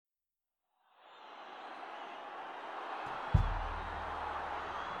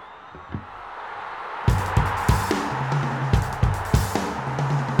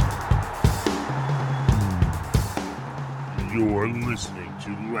You're listening to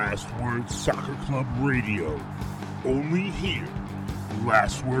Last Word Soccer Club Radio. Only here.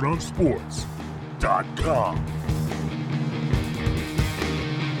 LastWordOnSports.com.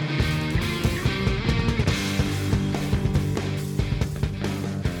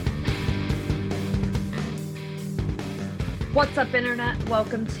 What's up, Internet?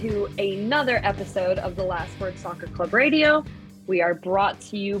 Welcome to another episode of the Last Word Soccer Club Radio. We are brought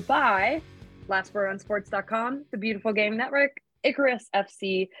to you by LastWordOnSports.com, the Beautiful Game Network, Icarus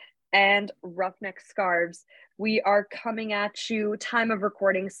FC, and Roughneck Scarves. We are coming at you, time of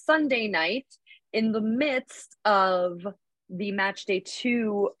recording, Sunday night, in the midst of the match day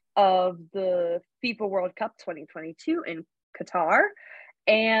 2 of the FIFA World Cup 2022 in Qatar.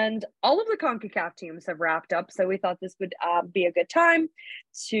 And all of the CONCACAF teams have wrapped up, so we thought this would be a good time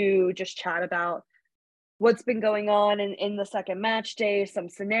to just chat about what's been going on in the second match day, some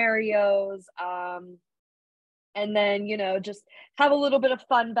scenarios, and then, just have a little bit of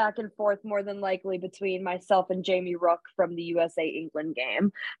fun back and forth, more than likely, between myself and Jamie Rook from the USA-England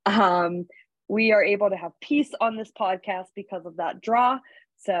game. We are able to have peace on this podcast because of that draw.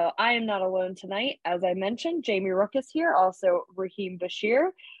 So I am not alone tonight. As I mentioned, Jamie Rook is here, also Raheem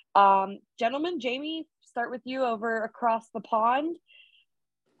Bashir. Gentlemen, Jamie, start with you over across the pond.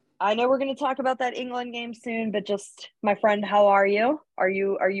 I know we're going to talk about that England game soon, but just, my friend, how are you? Are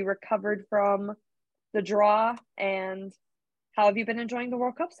you recovered from the draw, and how have you been enjoying the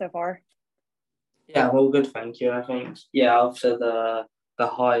World Cup so far? Yeah, well, good, thank you. I think, after the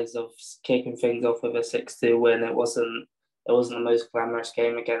highs of kicking things off with a 6-2 win, it wasn't the most glamorous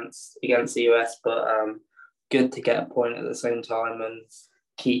game against the US, but good to get a point at the same time and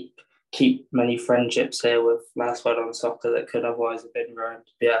keep many friendships here with Last Word on Soccer that could otherwise have been ruined.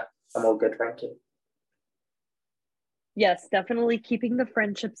 Yeah, I'm all good, thank you. Yes, definitely keeping the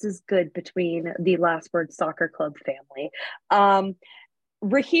friendships is good between the Last Word Soccer Club family.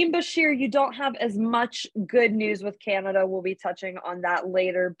 Raheem Bashir, you don't have as much good news with Canada. We'll be touching on that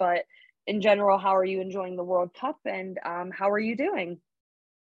later, but in general, how are you enjoying the World Cup, and how are you doing?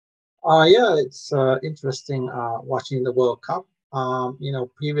 It's interesting watching the World Cup.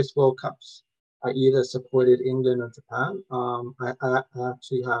 Previous World Cups, I either supported England or Japan. I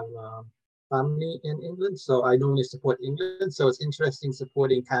actually have family in England, so I normally support England. So it's interesting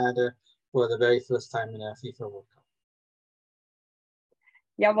supporting Canada for the very first time in a FIFA World Cup.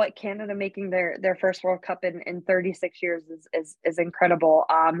 Yeah, Canada making their first World Cup in 36 years is incredible.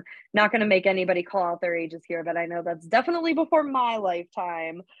 Not going to make anybody call out their ages here, but I know that's definitely before my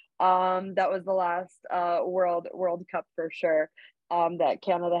lifetime. That was the last World Cup for sure that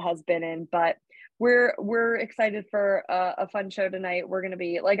Canada has been in. But we're excited for a fun show tonight. We're going to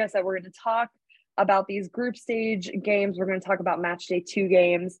be, like I said, we're going to talk about these group stage games. We're going to talk about match day 2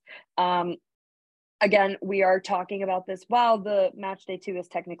 games. Again, we are talking about this while the match day 2 is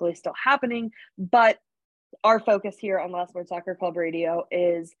technically still happening, but our focus here on Last Word Soccer Club Radio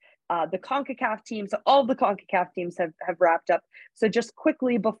is the CONCACAF teams. So all the CONCACAF teams have wrapped up. So just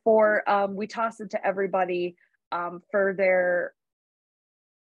quickly before we toss it to everybody for their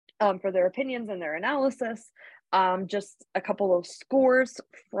opinions and their analysis, just a couple of scores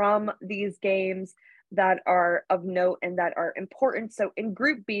from these games that are of note and that are important. So in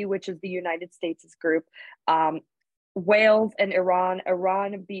Group B, which is the United States' group, Wales and Iran.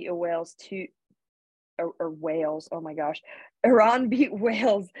 Iran beat Wales Wales. Oh my gosh. Iran beat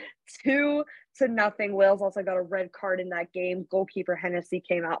Wales 2-0. Wales also got a red card in that game. Goalkeeper Hennessy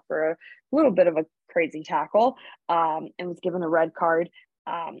came out for a little bit of a crazy tackle and was given a red card.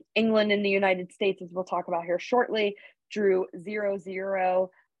 England and the United States, as we'll talk about here shortly, drew 0-0.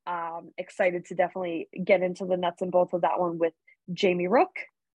 Excited to definitely get into the nuts and bolts of that one with Jamie Rook.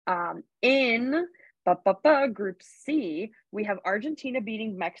 In Group C, we have Argentina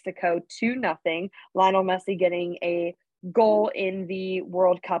beating Mexico 2-0. Lionel Messi getting a goal in the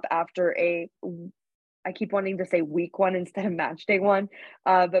World Cup after I keep wanting to say week 1 instead of match day 1,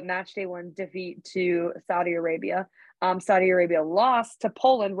 but match day 1 defeat to Saudi Arabia. Saudi Arabia lost to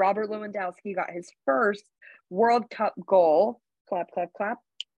Poland. Robert Lewandowski got his first World Cup goal. Clap, clap, clap.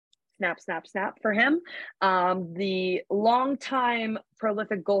 Snap, snap, snap for him. The longtime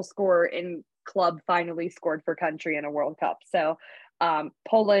prolific goal scorer in club finally scored for country in a World Cup. So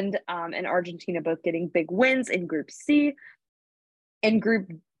Poland and Argentina both getting big wins in Group C. In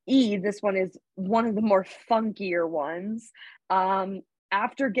Group E, this one is one of the more funkier ones.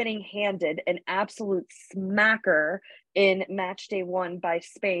 After getting handed an absolute smacker in match day 1 by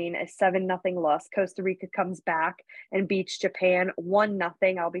Spain, a 7-0 loss, Costa Rica comes back and beats Japan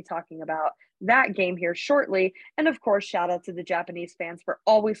 1-0. I'll be talking about that game here shortly. And of course, shout out to the Japanese fans for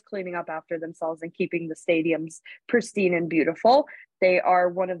always cleaning up after themselves and keeping the stadiums pristine and beautiful. They are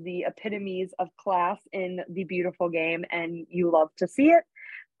one of the epitomes of class in the beautiful game, and you love to see it.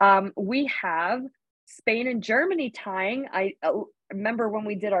 We have Spain and Germany tying. I remember when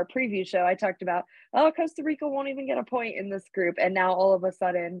we did our preview show, I talked about, Costa Rica won't even get a point in this group. And now all of a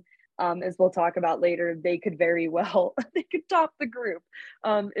sudden, as we'll talk about later, they could very well, they could top the group.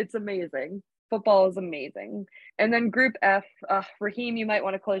 It's amazing. Football is amazing. And then Group F, Raheem, you might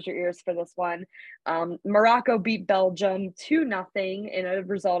want to close your ears for this one. Morocco beat Belgium 2-0 in a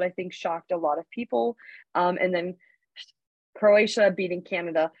result I think shocked a lot of people. And then Croatia beating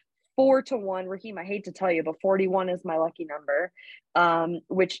Canada 4-1. Raheem, I hate to tell you, but 41 is my lucky number,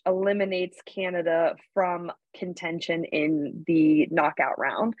 which eliminates Canada from contention in the knockout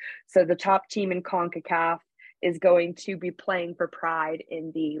round. So the top team in CONCACAF is going to be playing for pride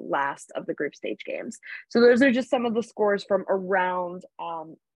in the last of the group stage games. So those are just some of the scores from around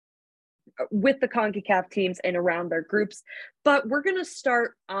with the CONCACAF teams and around their groups. But we're going to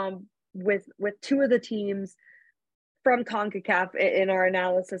start with two of the teams from CONCACAF in our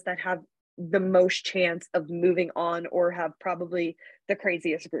analysis that have the most chance of moving on or have probably the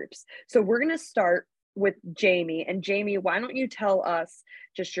craziest groups. So we're going to start with Jamie. And Jamie, why don't you tell us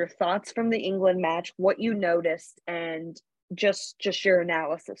just your thoughts from the England match, what you noticed, and just your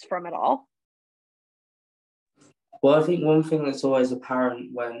analysis from it all? Well, I think one thing that's always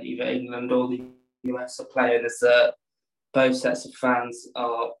apparent when either England or the US are playing is that both sets of fans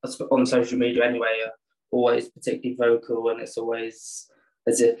are, on social media anyway, are always particularly vocal, and it's always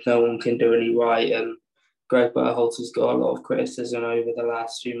as if no one can do any right. And Greg Berhalter's got a lot of criticism over the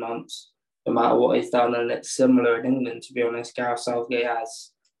last few months, no matter what he's done. And it's similar in England, to be honest. Gareth Southgate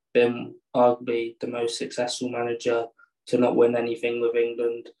has been arguably the most successful manager to not win anything with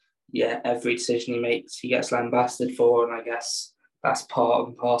England. Yeah, every decision he makes, he gets lambasted for, and I guess that's part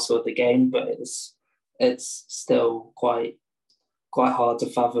and parcel of the game. But it's still quite hard to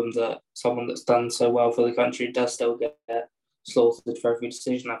fathom that someone that's done so well for the country does still get slaughtered for every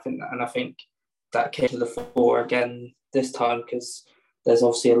decision. I think that came to the fore again this time, because there's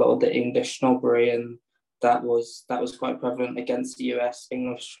obviously a lot of the English snobbery, and that was quite prevalent against the US.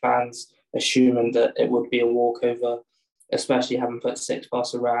 English fans assuming that it would be a walkover, especially having put 6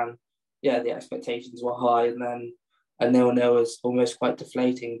 past Iran. Yeah, the expectations were high, and then a 0-0 is almost quite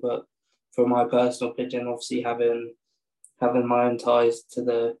deflating. But for my personal opinion, obviously having my own ties to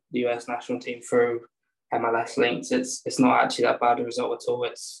the US national team through MLS links, it's not actually that bad a result at all.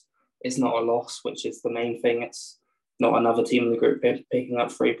 It's not a loss, which is the main thing. It's not another team in the group picking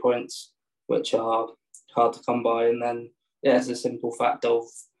up 3 points, which are hard to come by. And then, yeah, it's a simple fact of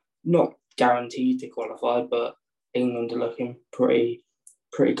not guaranteed to qualify, but England are looking pretty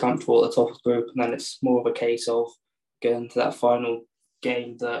comfortable at the top of the group. And then it's more of a case of going to that final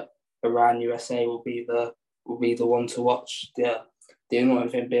game that Iran-USA will be the one to watch. The annoying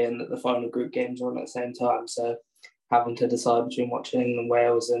thing being that the final group games are on at the same time, so having to decide between watching England,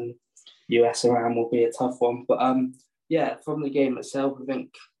 Wales, and US-Iran will be a tough one. But yeah, from the game itself, I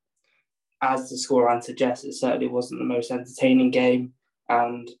think, as the scoreline suggests, it certainly wasn't the most entertaining game,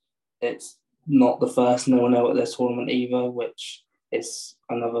 and it's not the first 0-0 at this tournament either, which is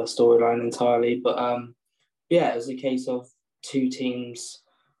another storyline entirely. But yeah, it was a case of two teams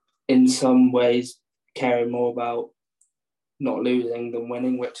in some ways caring more about not losing than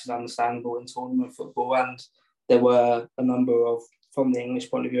winning, which is understandable in tournament football. And there were a number of, from the English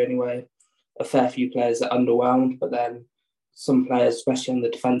point of view anyway, a fair few players that underwhelmed, but then some players, especially on the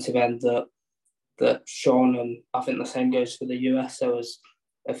defensive end, that shone. And I think the same goes for the US. There was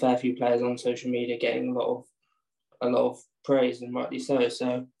a fair few players on social media getting a lot of praise, and rightly so.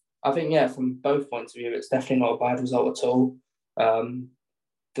 So I think, yeah, from both points of view, it's definitely not a bad result at all.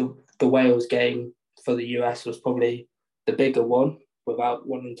 The Wales game for the US was probably the bigger one, without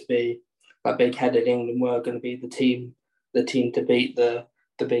wanting to be like big-headed. England were going to be the team to beat the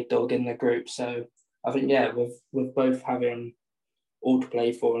big dog in the group. So I think, yeah, with both having all to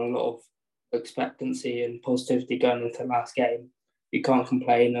play for and a lot of expectancy and positivity going into the last game, you can't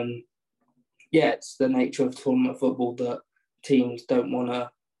complain. And yeah, it's the nature of tournament football that teams don't want to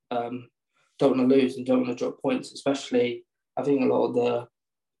lose and don't want to drop points. Especially, I think a lot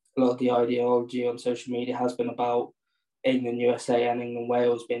of the ideology on social media has been about England USA and England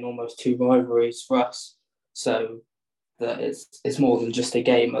Wales being almost two rivalries for us. So that it's more than just a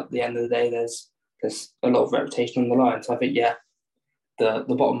game. At the end of the day, there's a lot of reputation on the line. So I think, yeah, the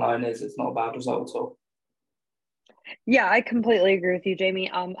bottom line is it's not a bad result at all. Yeah, I completely agree with you,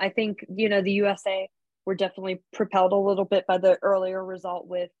 Jamie. I think, the USA were definitely propelled a little bit by the earlier result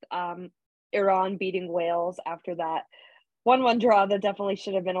with Iran beating Wales after that 1-1 draw. That definitely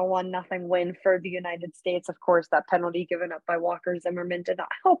should have been a 1-0 win for the United States. Of course, that penalty given up by Walker Zimmerman did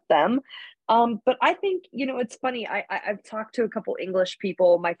not help them. But I think, it's funny. I've talked to a couple English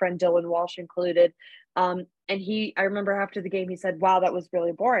people, my friend Dylan Walsh included. And I remember after the game, he said, wow, that was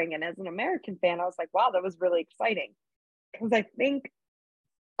really boring. And as an American fan, I was like, wow, that was really exciting. Because I think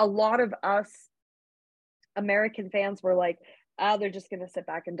a lot of us American fans were like, they're just going to sit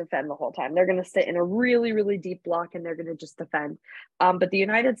back and defend the whole time. They're going to sit in a really, really deep block and they're going to just defend. But the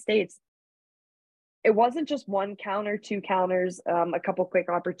United States, it wasn't just one counter, two counters, a couple quick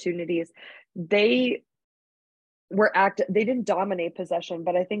opportunities. They didn't dominate possession,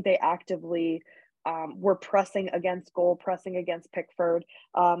 but I think they actively were pressing against goal, pressing against Pickford.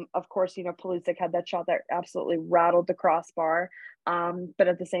 Of course, Pulisic had that shot that absolutely rattled the crossbar. But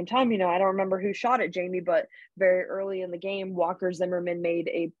at the same time, I don't remember who shot it, Jamie, but very early in the game, Walker Zimmerman made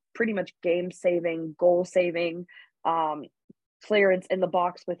a pretty much game-saving, goal-saving clearance in the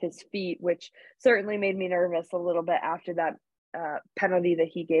box with his feet, which certainly made me nervous a little bit after that penalty that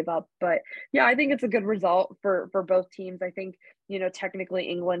he gave up. But yeah, I think it's a good result for both teams. I think, technically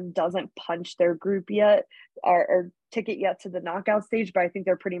England doesn't punch their group yet or ticket yet to the knockout stage, but I think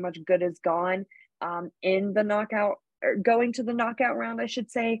they're pretty much good as gone in the knockout, or going to the knockout round, I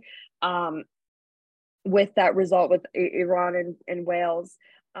should say, with that result with Iran and Wales.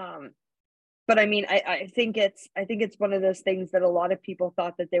 But I mean, I think it's one of those things that a lot of people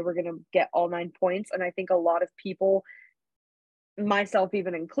thought that they were going to get all 9 points. And I think a lot of people, myself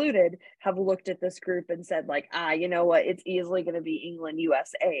even included, have looked at this group and said like, you know what, it's easily going to be England,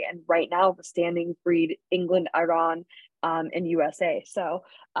 USA. And right now the standings read England, Iran, and USA. So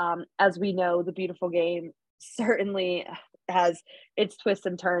as we know, the beautiful game certainly has its twists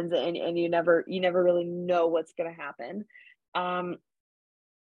and turns, and you never really know what's going to happen.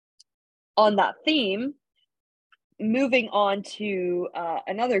 On that theme, moving on to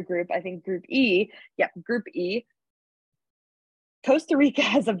another group, I think Group E. Yeah, Group E. Costa Rica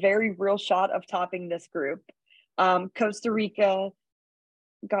has a very real shot of topping this group. Costa Rica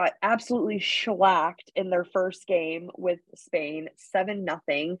got absolutely shellacked in their first game with Spain,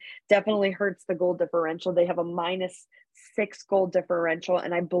 7-0. Definitely hurts the goal differential. They have a -6 goal differential,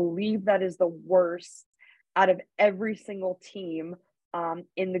 and I believe that is the worst out of every single team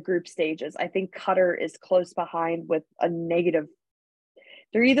in the group stages. I think Qatar is close behind with a negative.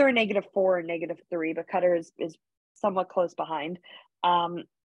 They're either a -4 or -3, but Qatar is somewhat close behind.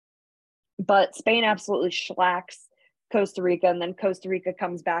 But Spain absolutely shellacks Costa Rica, and then Costa Rica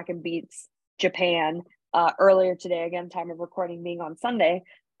comes back and beats Japan earlier today, again, time of recording being on Sunday,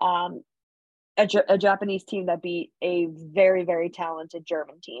 a Japanese team that beat a very, very talented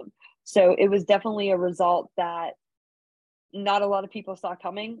German team. So it was definitely a result that not a lot of people saw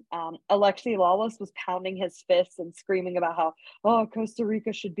coming. Alexi Lalas was pounding his fists and screaming about how, Costa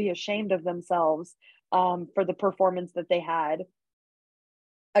Rica should be ashamed of themselves for the performance that they had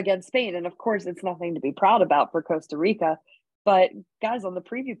against Spain. And of course, it's nothing to be proud about for Costa Rica. But guys, on the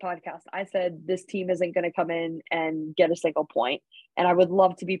preview podcast, I said this team isn't going to come in and get a single point. And I would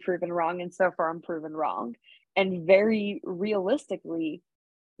love to be proven wrong. And so far, I'm proven wrong. And very realistically,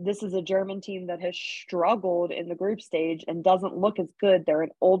 this is a German team that has struggled in the group stage and doesn't look as good. They're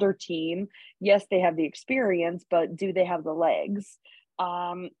an older team. Yes, they have the experience, but do they have the legs?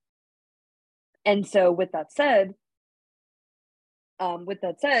 And so with that said,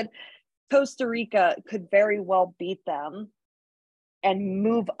 Costa Rica could very well beat them and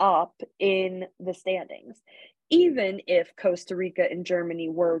move up in the standings. Even if Costa Rica and Germany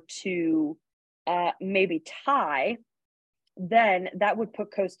were to maybe tie, then that would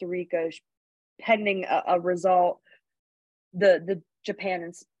put Costa Rica, pending a result, the Japan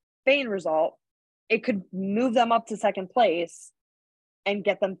and Spain result, it could move them up to second place and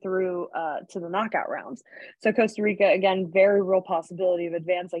get them through to the knockout rounds. So Costa Rica, again, very real possibility of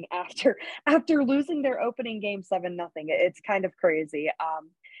advancing after losing their opening game 7-0. It's kind of crazy.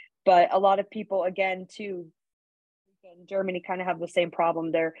 But a lot of people, again, too, in Germany kind of have the same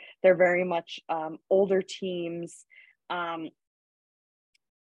problem. They're very much older teams, and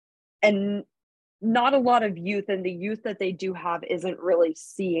not a lot of youth, and the youth that they do have isn't really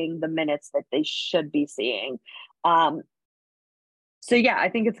seeing the minutes that they should be seeing. So yeah, I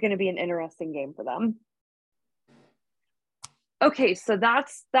think it's going to be an interesting game for them. Okay, so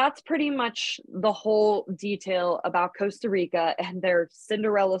that's pretty much the whole detail about Costa Rica and their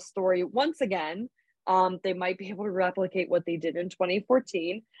Cinderella story. Once again, they might be able to replicate what they did in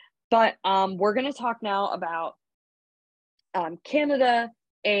 2014, but we're going to talk now about Canada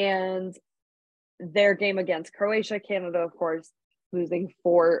and their game against Croatia. Canada, of course, losing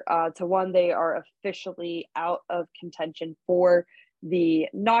 4-1. They are officially out of contention for the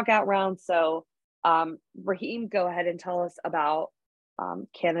knockout round. So, Raheem, go ahead and tell us about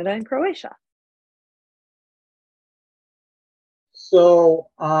Canada and Croatia. So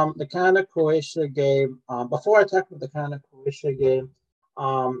the Canada-Croatia game, before I talk about the Canada-Croatia game,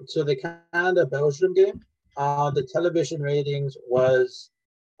 so the Canada-Belgium game, the television ratings was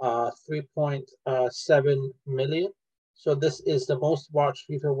 3.7 million. So this is the most watched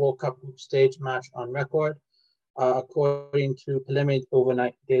FIFA World Cup group stage match on record, according to preliminary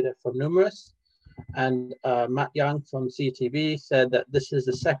overnight data from Numerous. And Matt Young from CTV said that this is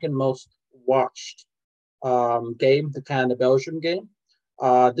the second most watched game, the Canada-Belgium game.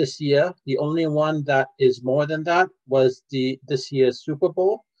 This year, the only one that is more than that was this year's Super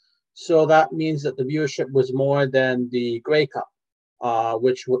Bowl. So that means that the viewership was more than the Grey Cup,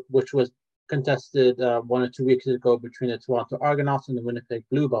 which was contested 1 or 2 weeks ago between the Toronto Argonauts and the Winnipeg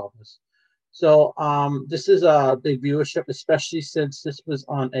Blue Bombers. So this is a big viewership, especially since this was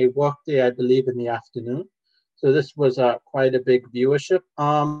on a work day, I believe, in the afternoon. So this was quite a big viewership.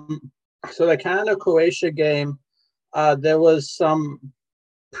 So the Canada-Croatia game, there was some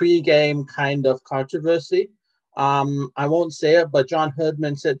pre-game kind of controversy. I won't say it, but John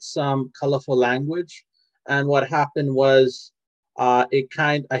Herdman said some colorful language. And what happened was I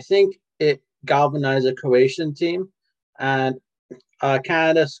think it galvanized the Croatian team. And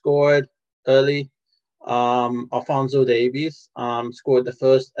Canada scored early. Alphonso Davies scored the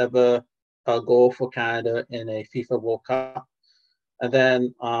first ever goal for Canada in a FIFA World Cup. And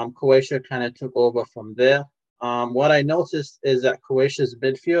then Croatia kind of took over from there. What I noticed is that Croatia's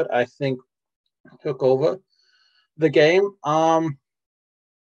midfield, I think, took over the game.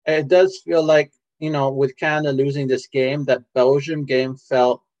 It does feel like, with Canada losing this game, that Belgium game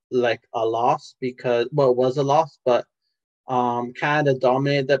felt like a loss because, well, it was a loss, but Canada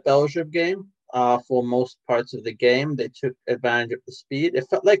dominated that Belgium game for most parts of the game. They took advantage of the speed. It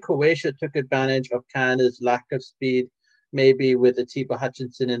felt like Croatia took advantage of Canada's lack of speed, maybe with Atiba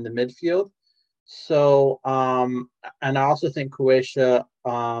Hutchinson in the midfield. So, and I also think Croatia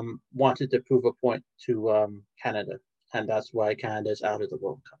wanted to prove a point to Canada, and that's why Canada is out of the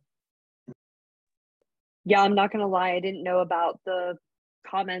World Cup. Yeah, I'm not going to lie. I didn't know about the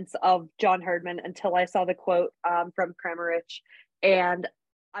comments of John Herdman until I saw the quote from Kramaric. And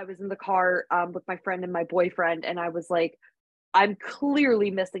I was in the car with my friend and my boyfriend, and I was like, I'm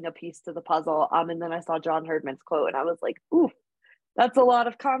clearly missing a piece to the puzzle. And then I saw John Herdman's quote, and I was like, ooh, that's a lot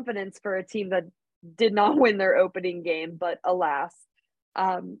of confidence for a team that did not win their opening game. But alas,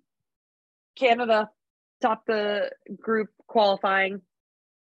 Canada topped the group qualifying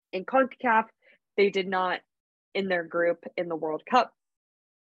in CONCACAF. They did not in their group in the World Cup.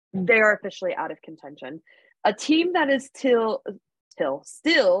 They are officially out of contention. A team that is still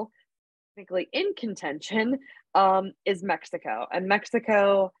technically in contention is Mexico. And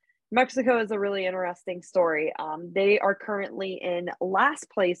Mexico is a really interesting story. They are currently in last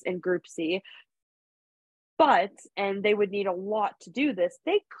place in Group C, and they would need a lot to do this.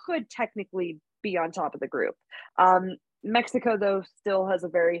 They could technically be on top of the group. Mexico, though, still has a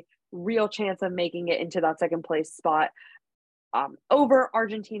very real chance of making it into that second place spot over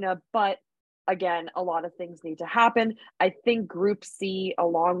Argentina. But again, a lot of things need to happen. I think Group C,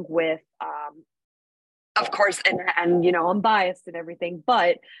 along with, of course, and I'm biased and everything,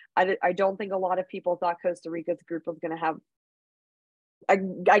 but I don't think a lot of people thought Costa Rica's group was going to have,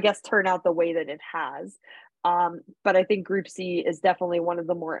 I guess, turn out the way that it has. But I think Group C is definitely one of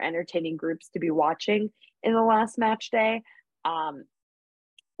the more entertaining groups to be watching in the last match day,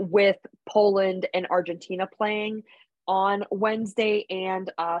 with Poland and Argentina playing on Wednesday,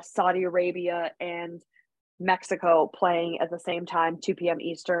 and Saudi Arabia and Mexico playing at the same time, 2 p.m.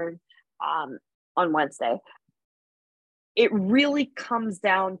 Eastern, on Wednesday. It really comes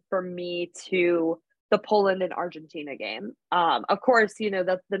down for me to the Poland and Argentina game. Of course,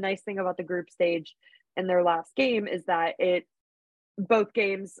 that's the nice thing about the group stage in their last game, is that both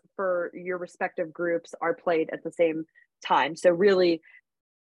games for your respective groups are played at the same time. So really,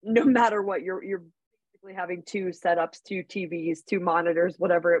 no matter what, you're basically having 2 setups, 2 TVs, 2 monitors,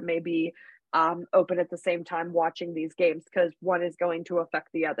 whatever it may be, open at the same time watching these games, because one is going to affect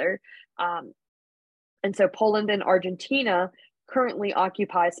the other. And so Poland and Argentina currently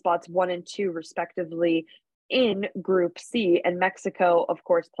occupy spots 1 and 2 respectively in Group C, and Mexico, of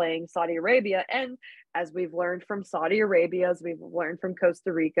course, playing Saudi Arabia. And as we've learned from Saudi Arabia, as we've learned from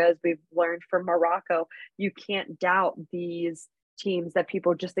Costa Rica, as we've learned from Morocco, you can't doubt these teams that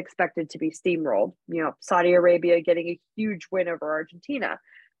people just expected to be steamrolled. Saudi Arabia getting a huge win over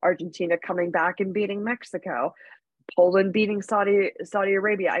Argentina coming back and beating Mexico, Poland beating Saudi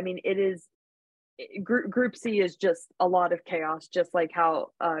Arabia. I mean, Group C is just a lot of chaos, just like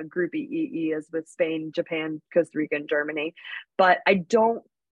how Group E is with Spain, Japan, Costa Rica, and Germany. But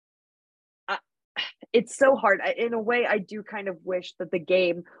it's so hard. In a way, I do kind of wish that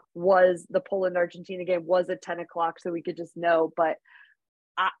the Poland-Argentina game was at 10 o'clock so we could just know. But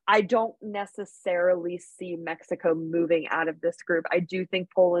I don't necessarily see Mexico moving out of this group. I do think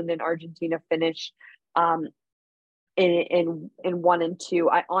Poland and Argentina finish in 1 and 2.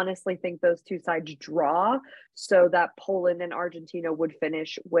 I honestly think those two sides draw so that Poland and Argentina would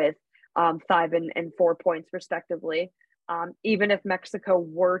finish with 5 and 4 points respectively. Even if Mexico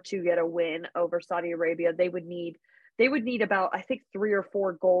were to get a win over Saudi Arabia, they would need about, I think, 3 or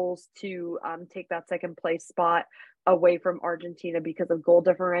 4 goals to take that second place spot away from Argentina because of goal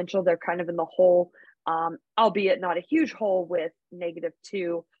differential. They're kind of in the hole, albeit not a huge hole, with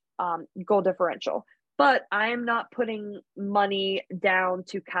 -2 goal differential. But I am not putting money down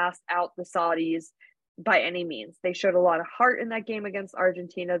to cast out the Saudis by any means. They showed a lot of heart in that game against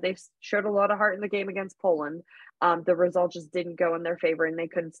Argentina. They showed a lot of heart in the game against Poland. The result just didn't go in their favor, and they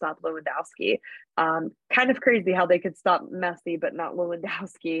couldn't stop Lewandowski. Kind of crazy how they could stop Messi, but not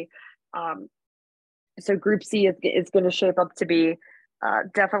Lewandowski. So Group C is going to shape up to be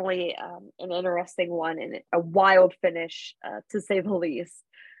definitely an interesting one and a wild finish, to say the least.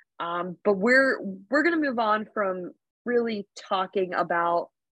 But we're going to move on from really talking about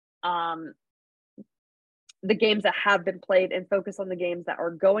the games that have been played and focus on the games that are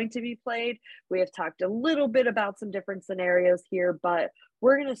going to be played. We have talked a little bit about some different scenarios here, but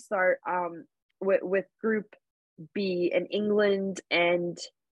we're going to start with Group B, and England and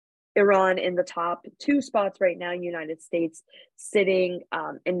Iran in the top 2 spots right now. United States sitting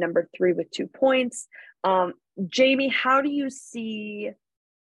in number 3 with 2 points. Jamie, how do you see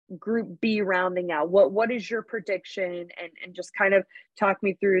Group B rounding out? What is your prediction? And just kind of talk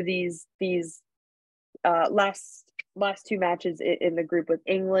me through these last 2 matches in the group, with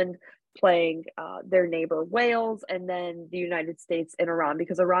England playing their neighbor Wales, and then the United States and Iran,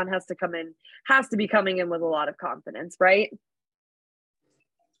 because Iran has to be coming in with a lot of confidence, right?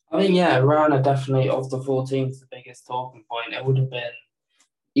 I mean, yeah, Iran are definitely, of the 4 teams, the biggest talking point. It would have been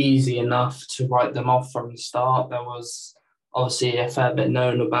easy enough to write them off from the start. There was obviously a fair bit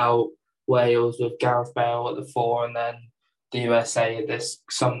known about Wales with Gareth Bale at the 4, and then the USA, this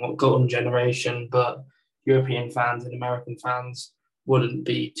somewhat golden generation, but European fans and American fans wouldn't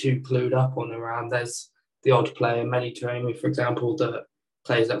be too clued up on Iran. There's the odd player, Mehdi Taremi, for example, that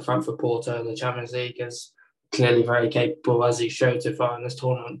plays up front for Porto in the Champions League, is clearly very capable, as he showed so far in this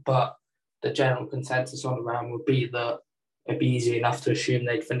tournament. But the general consensus on Iran would be that it'd be easy enough to assume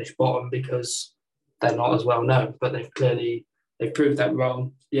they'd finish bottom because they're not as well known. But they've proved that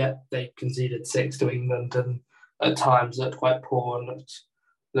wrong. Yeah, they conceded 6 to England, and at times looked quite poor and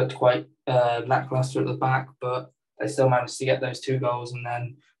looked quite lackluster at the back, but they still managed to get those 2 goals, and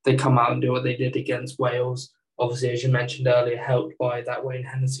then they come out and do what they did against Wales. Obviously, as you mentioned earlier, helped by that Wayne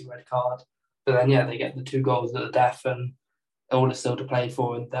Hennessy red card. But then, yeah, they get the 2 goals at the death, and all is still to play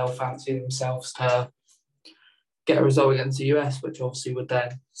for, and they'll fancy themselves to get a result against the US, which obviously would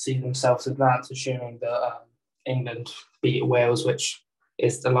then see themselves advance, assuming that England beat Wales, which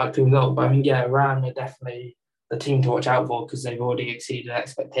is the likely result. But I mean, yeah, Iran are definitely the team to watch out for because they've already exceeded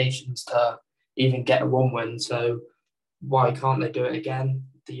expectations to even get a 1 win. So why can't they do it again?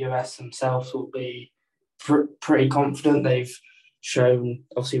 The US themselves will be pretty confident. They've shown,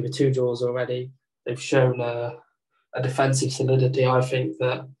 obviously with 2 draws already, they've shown a defensive solidity, I think,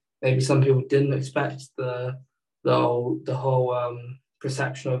 that maybe some people didn't expect. The whole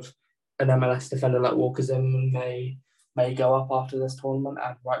perception of an MLS defender like Walker Zimmerman may go up after this tournament,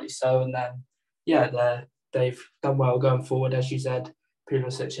 and rightly so. And then, yeah, they've done well going forward. As you said,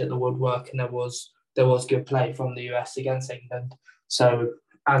 Pulisic hit the woodwork, and there was good play from the US against England, so,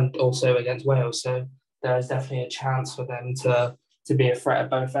 and also against Wales. So there is definitely a chance for them to be a threat at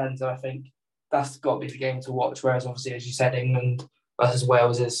both ends. And I think that's got to be the game to watch. Whereas obviously, as you said, England versus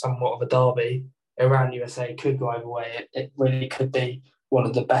Wales is somewhat of a derby. Iran USA could go either way. It really could be one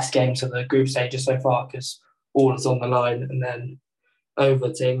of the best games of the group stages so far because all is on the line. And then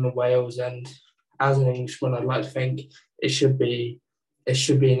over to England, Wales, and as an Englishman, I'd like to think it should be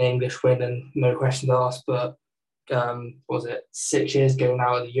an English win and no questions asked. But was it 6 years ago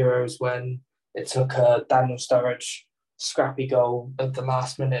now at the Euros when it took Daniel Sturridge scrappy goal at the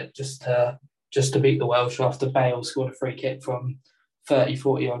last minute just to beat the Welsh after Bale scored a free kick from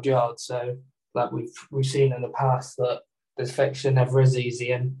 30-40 odd yards. So like we've seen in the past that this fixture never is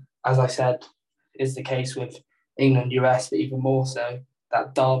easy, and as I said, is the case with England US, but even more so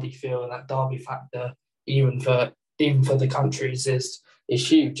that derby feel and that derby factor, even for even for the countries, is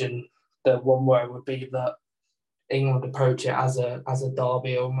huge. And the one word would be that England approach it as a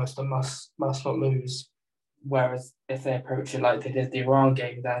derby, almost a must not lose. Whereas if they approach it like they did the Iran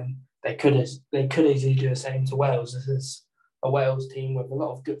game, then they could easily do the same to Wales. This is a Wales team with a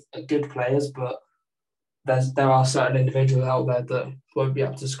lot of good players, but there are certain individuals out there that won't be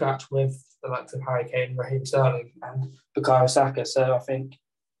up to scratch with the likes of Harry Kane, Raheem Sterling, and Bukayo Saka. So I think,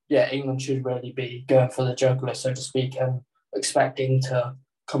 England should really be going for the jugular, so to speak, and expecting to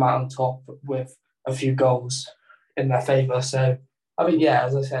come out on top with a few goals in their favour. So I mean,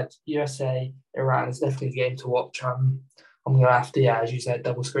 as I said, USA, Iran is definitely the game to watch. I'm going to have to, as you said,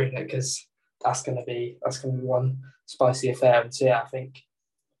 double screen it because that's going to be one spicy affair. And so I think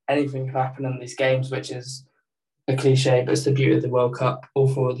anything can happen in these games, which is a cliche, but it's the beauty of the World Cup. All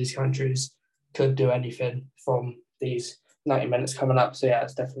four of these countries could do anything from these 90 minutes coming up. So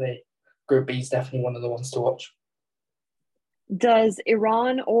it's definitely, Group B is definitely one of the ones to watch. Does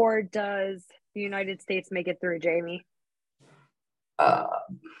Iran or does the United States make it through, Jamie?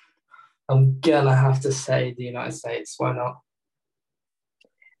 I'm gonna have to say the United States. Why not?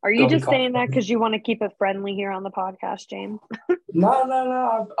 Are you just saying that because you want to keep it friendly here on the podcast, James?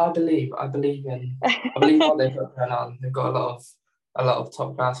 No. I believe what they've got going on. They've got a lot of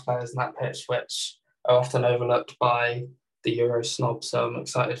top class players in that pitch, which are often overlooked by the Euro snobs. So I'm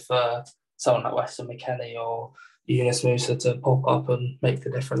excited for someone like Weston McKennie or Yunus Musa to pop up and make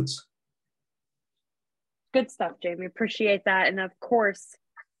the difference. Good stuff, Jamie. Appreciate that. And of course,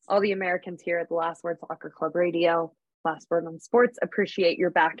 all the Americans here at the Last Word Soccer Club Radio, Last Word on Sports, appreciate your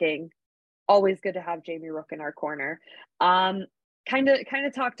backing. Always good to have Jamie Rook in our corner. Kind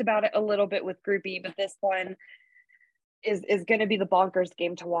of talked about it a little bit with Group E, but this one is going to be the bonkers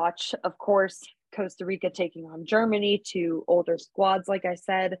game to watch. Of course, Costa Rica taking on Germany, two older squads, like I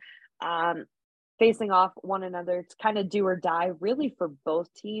said, facing off one another. It's kind of do or die, really, for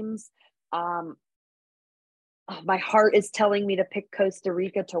both teams. My heart is telling me to pick Costa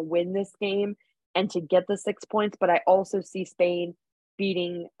Rica to win this game and to get the 6 points, but I also see Spain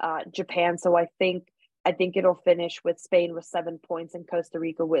beating Japan. So I think it'll finish with Spain with 7 points and Costa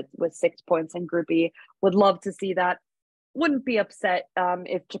Rica with 6 points in Group E. Would love to see that. Wouldn't be upset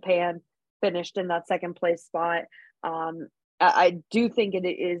if Japan finished in that second place spot. I do think it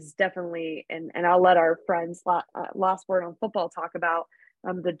is definitely, and I'll let our friends Last Word on Football talk about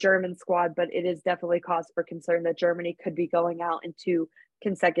the German squad, but it is definitely cause for concern that Germany could be going out in 2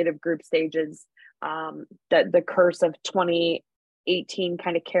 consecutive group stages. That the curse of 2018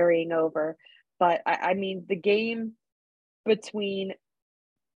 kind of carrying over. But I mean, the game between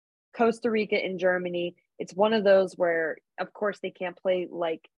Costa Rica and Germany, it's one of those where, of course, they can't play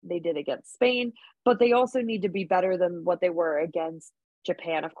like they did against Spain, but they also need to be better than what they were against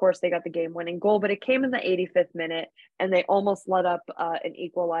Japan. Of course, they got the game-winning goal, but it came in the 85th minute, and they almost let up an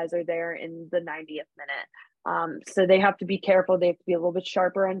equalizer there in the 90th minute. So they have to be careful. They have to be a little bit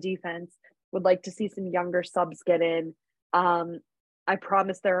sharper on defense. Would like to see some younger subs get in. I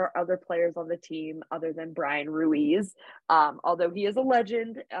promise there are other players on the team other than Brian Ruiz, although he is a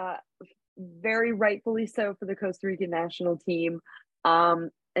legend, very rightfully so for the Costa Rican national team,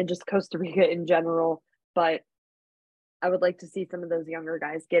 and just Costa Rica in general. But I would like to see some of those younger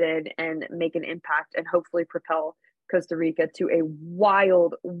guys get in and make an impact and hopefully propel Costa Rica to a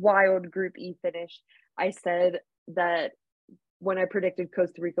wild, wild Group E finish. I said that when I predicted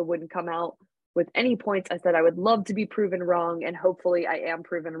Costa Rica wouldn't come out with any points, I said I would love to be proven wrong, and hopefully I am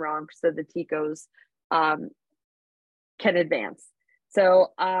proven wrong so the Ticos can advance.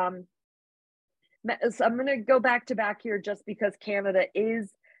 So I'm going to go back to back here just because Canada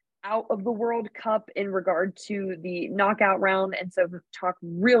is out of the World Cup in regard to the knockout round. And so talk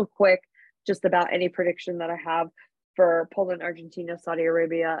real quick just about any prediction that I have for Poland, Argentina, Saudi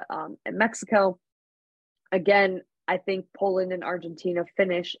Arabia, and Mexico. Again, I think Poland and Argentina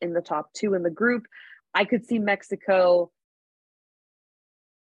finish in the top 2 in the group. I could see Mexico.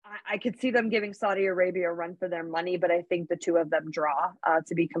 I could see them giving Saudi Arabia a run for their money, but I think the 2 of them draw,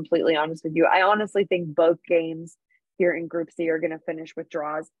 to be completely honest with you. I honestly think both games here in Group C are going to finish with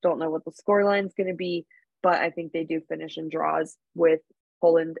draws. Don't know what the scoreline is going to be, but I think they do finish in draws with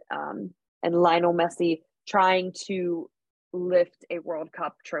Poland and Lionel Messi trying to lift a World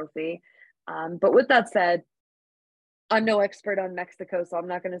Cup trophy. But with that said, I'm no expert on Mexico, so I'm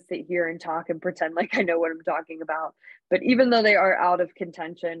not going to sit here and talk and pretend like I know what I'm talking about. But even though they are out of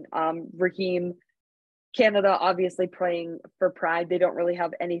contention, Raheem, Canada obviously playing for pride. They don't really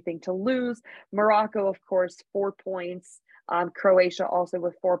have anything to lose. Morocco, of course, 4 points. Croatia also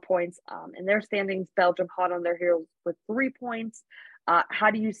with 4 points. In their standings, Belgium hot on their heels with 3 points.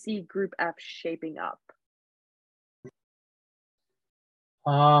 How do you see Group F shaping up?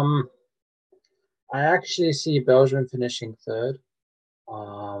 Um, I actually see Belgium finishing third.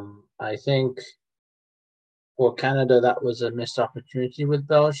 I think for Canada, that was a missed opportunity with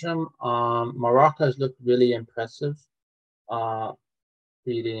Belgium. Morocco has looked really impressive, uh,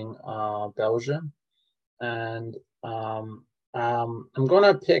 beating Belgium, and I'm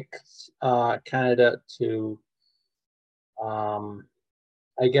gonna pick Canada to, um,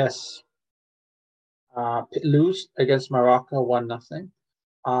 I guess, lose against Morocco 1-0.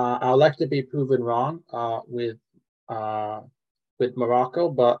 I'd like to be proven wrong uh, with Morocco,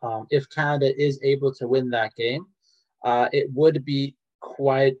 but if Canada is able to win that game, it would be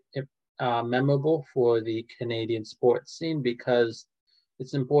quite memorable for the Canadian sports scene because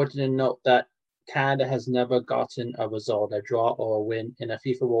it's important to note that Canada has never gotten a result, a draw or a win in a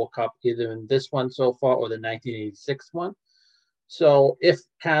FIFA World Cup, either in this one so far or the 1986 one. So if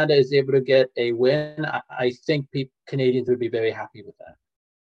Canada is able to get a win, I think Canadians would be very happy with that.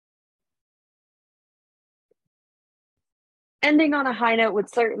 Ending on a high note would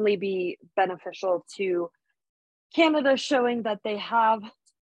certainly be beneficial to Canada, showing that they have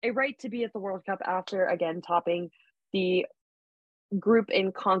a right to be at the World Cup after, again, topping the group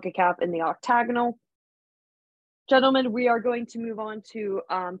in CONCACAF in the octagonal. Gentlemen, we are going to move on to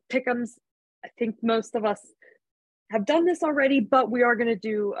pick'ems. I think most of us have done this already, but we are going to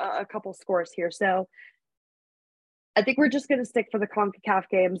do a couple scores here. So I think we're just going to stick for the CONCACAF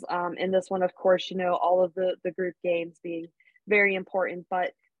games. In this one, of course, you know, all of the group games being very important,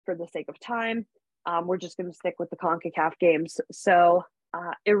 but for the sake of time, we're just going to stick with the CONCACAF games. So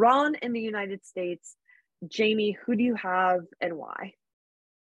Iran and the United States. Jamie, who do you have and why?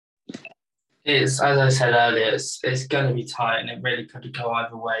 It's, as I said earlier, it's going to be tight and it really could go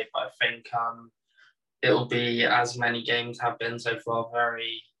either way. But I think it'll be, as many games have been so far,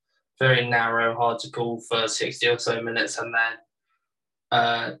 very, very narrow, hard to call for 60 or so minutes. And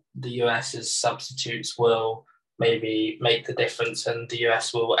then the US's substitutes will maybe make the difference and the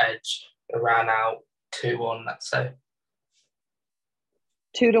US will edge Iran out 2-1, let's say.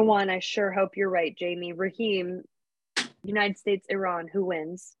 2-1. I sure hope you're right, Jamie. Raheem, United States, Iran, who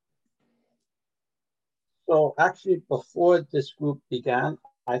wins? So actually, before this group began,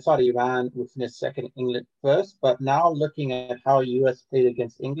 I thought Iran would finish second, England first. But now looking at how US played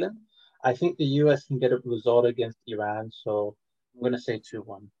against England, I think the US can get a result against Iran. So I'm going to say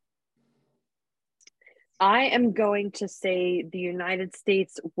 2-1. I am going to say the United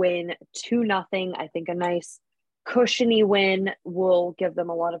States win 2-0. I think a nice cushiony win will give them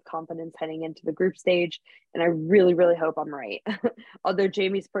a lot of confidence heading into the group stage. And I really, really hope I'm right. Although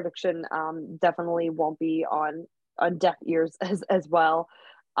Jamie's prediction definitely won't be on deaf ears as well.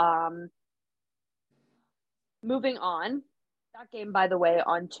 Moving on, that game, by the way,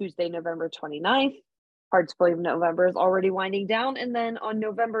 on Tuesday, November 29th. Hard to believe November is already winding down. And then on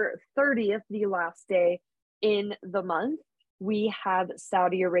November 30th, the last day in the month, we have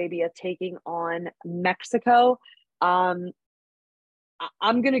Saudi Arabia taking on Mexico. I'm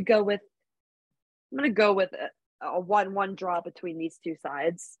gonna go with a 1-1 draw between these two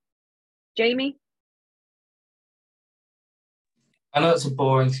sides. Jamie? I know it's a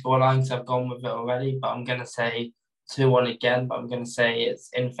boring scoreline because I've gone with it already, but I'm going to say 2-1 again, but I'm going to say it's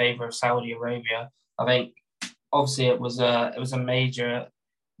in favour of Saudi Arabia. I think obviously it was a major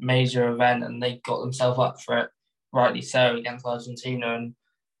event and they got themselves up for it, rightly so, against Argentina. And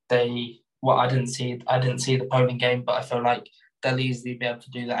I didn't see the Poland game, but I feel like they'll easily be able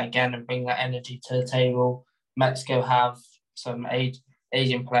to do that again and bring that energy to the table. Mexico have some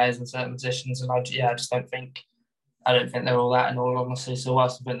aging players in certain positions, and I just don't think they're all that, in all honesty. So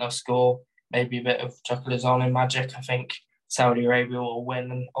whilst I think they'll score maybe a bit of Chocolazano magic, I think Saudi Arabia will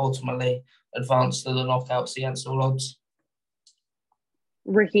win and ultimately advance to the knockouts against all odds.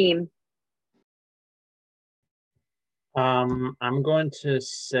 Raheem? I'm going to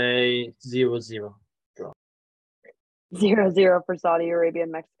say 0-0 draw. 0-0 for Saudi Arabia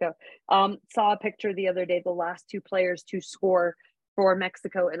and Mexico. Saw a picture the other day, the last two players to score for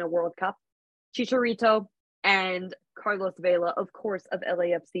Mexico in a World Cup. Chicharito and Carlos Vela, of course, of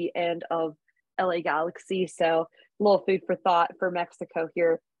LAFC and of LA Galaxy. So a little food for thought for Mexico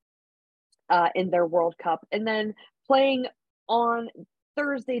here in their World Cup. And then playing on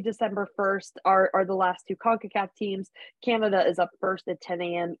Thursday, December 1st are the last two CONCACAF teams. Canada is up first at 10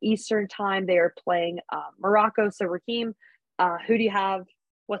 a.m. Eastern time. They are playing Morocco. So Raheem, who do you have?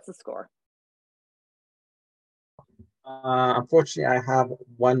 What's the score? Unfortunately, I have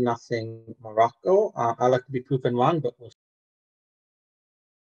 1-0 Morocco. I like to be proven wrong, but we'll...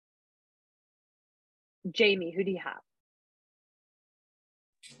 Jamie, who do you have?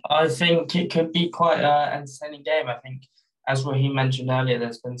 I think it could be quite an entertaining game. I think as Raheem mentioned earlier,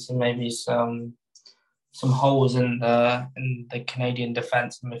 there's been some holes in the Canadian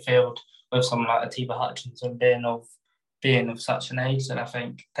defence and midfield with someone like Atiba Hutchinson being of such an age. And I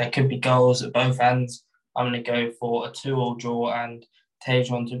think there could be goals at both ends. I'm going to go for a 2-2 draw and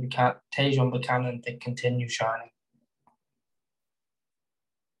Tajon Buchanan to continue shining.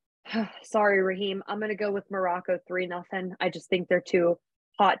 Sorry, Raheem. I'm going to go with Morocco 3-0. I just think they're too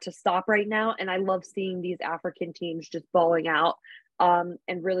hot to stop right now. And I love seeing these African teams just balling out and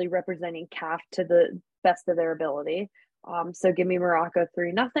really representing CAF to the best of their ability. So give me Morocco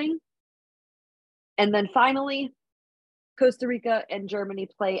 3-0. And then finally, Costa Rica and Germany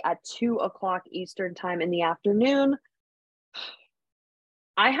play at 2:00 Eastern time in the afternoon.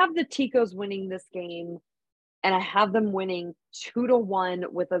 I have the Ticos winning this game, and I have them winning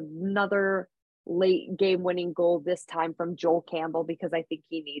 2-1 with another late game winning goal, this time from Joel Campbell, because I think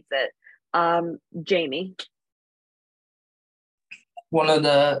he needs it. Jamie. One of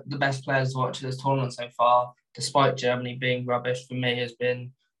the best players to watch this tournament so far, despite Germany being rubbish for me, has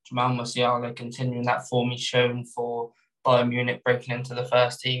been Jamal Musiala, continuing that form he's shown for Bayern Munich, breaking into the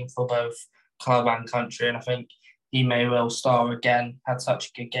first team for both club and country. And I think he may well star again. Had such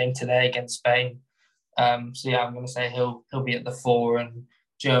a good game today against Spain. So yeah, I'm going to say he'll be at the fore, and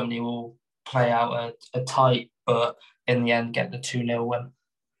Germany will play out a tight, but in the end get the 2-0 win.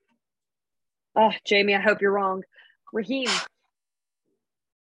 Oh, Jamie, I hope you're wrong. Raheem.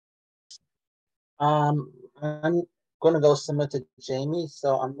 I'm going to go similar to Jamie,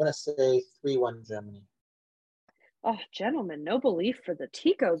 so I'm going to say 3-1 Germany. Oh, gentlemen, no belief for the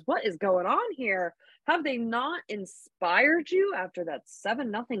Ticos. What is going on here? Have they not inspired you after that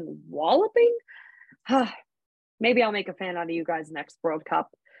 7-0 walloping? Maybe I'll make a fan out of you guys next World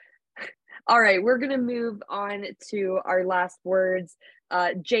Cup. All right, we're going to move on to our last words.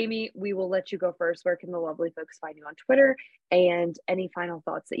 Jamie, we will let you go first. Where can the lovely folks find you on Twitter? And any final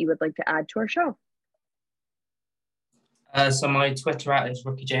thoughts that you would like to add to our show? So my Twitter @ is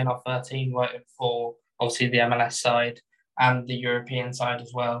RookieJNR13, working for obviously the MLS side and the European side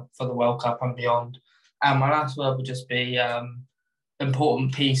as well for the World Cup and beyond. And my last word would just be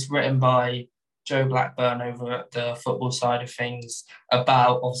important piece written by Joe Blackburn over at the football side of things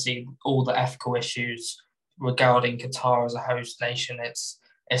about obviously all the ethical issues regarding Qatar as a host nation. It's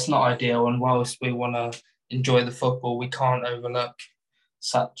not ideal, and whilst we want to enjoy the football, we can't overlook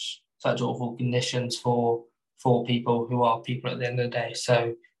such awful conditions for people who are people at the end of the day.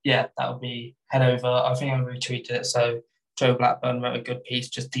 So yeah, that would be head over. I think I retweeted it. So Joe Blackburn wrote a good piece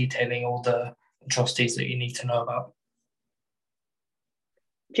just detailing all the atrocities that you need to know about.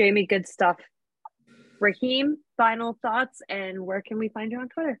 Jamie, good stuff. Raheem, final thoughts, and where can we find you on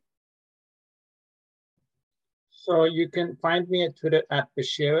Twitter? So you can find me at Twitter at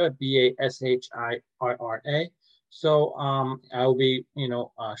Bashira, Bashirra. So I'll be,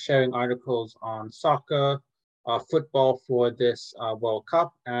 sharing articles on soccer, football for this World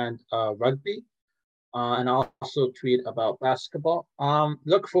Cup, and rugby. And I'll also tweet about basketball.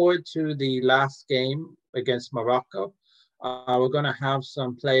 Look forward to the last game against Morocco. We're going to have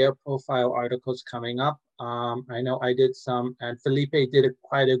some player profile articles coming up. I know I did some, and Felipe did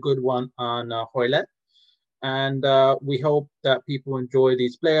quite a good one on Hoylett. And we hope that people enjoy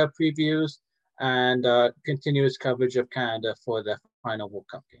these player previews and continuous coverage of Canada for the final World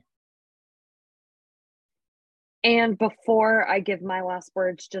Cup game. And before I give my last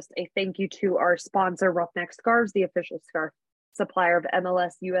words, just a thank you to our sponsor, Roughneck Scarves, the official scarf supplier of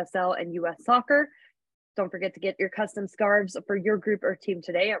MLS, USL, and US Soccer. Don't forget to get your custom scarves for your group or team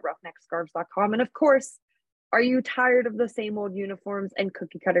today at roughneckscarves.com. And of course, are you tired of the same old uniforms and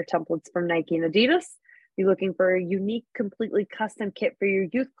cookie cutter templates from Nike and Adidas? You're looking for a unique, completely custom kit for your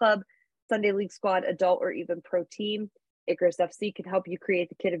youth club, Sunday League squad, adult, or even pro team? Icarus FC can help you create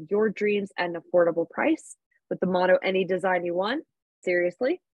the kit of your dreams at an affordable price. With the motto, any design you want.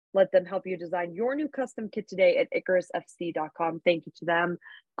 Seriously, let them help you design your new custom kit today at IcarusFC.com. Thank you to them.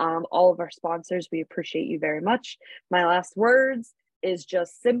 All of our sponsors, we appreciate you very much. My last words is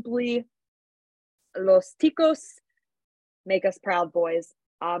just simply, Los Ticos, make us proud, boys.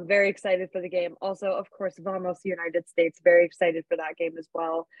 I'm very excited for the game. Also, of course, Vamos United States, very excited for that game as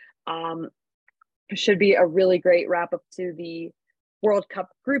well. Should be a really great wrap up to the World Cup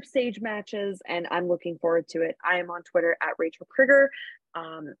group stage matches, and I'm looking forward to it. I am on Twitter at Rachel Krieger.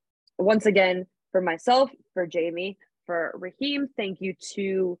 Once again, for myself, for Jamie, for Raheem, thank you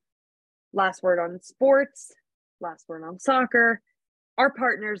to Last Word on Sports, Last Word on Soccer, our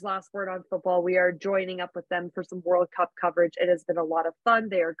partners, Last Word on Football. We are joining up with them for some World Cup coverage. It has been a lot of fun.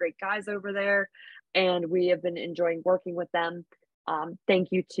 They are great guys over there, and we have been enjoying working with them. Thank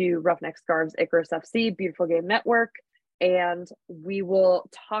you to Roughneck Scarves, Icarus FC, Beautiful Game Network, and we will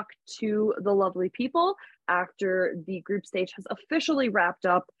talk to the lovely people after the group stage has officially wrapped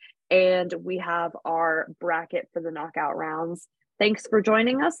up and we have our bracket for the knockout rounds. Thanks for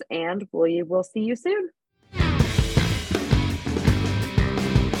joining us, and we will see you soon.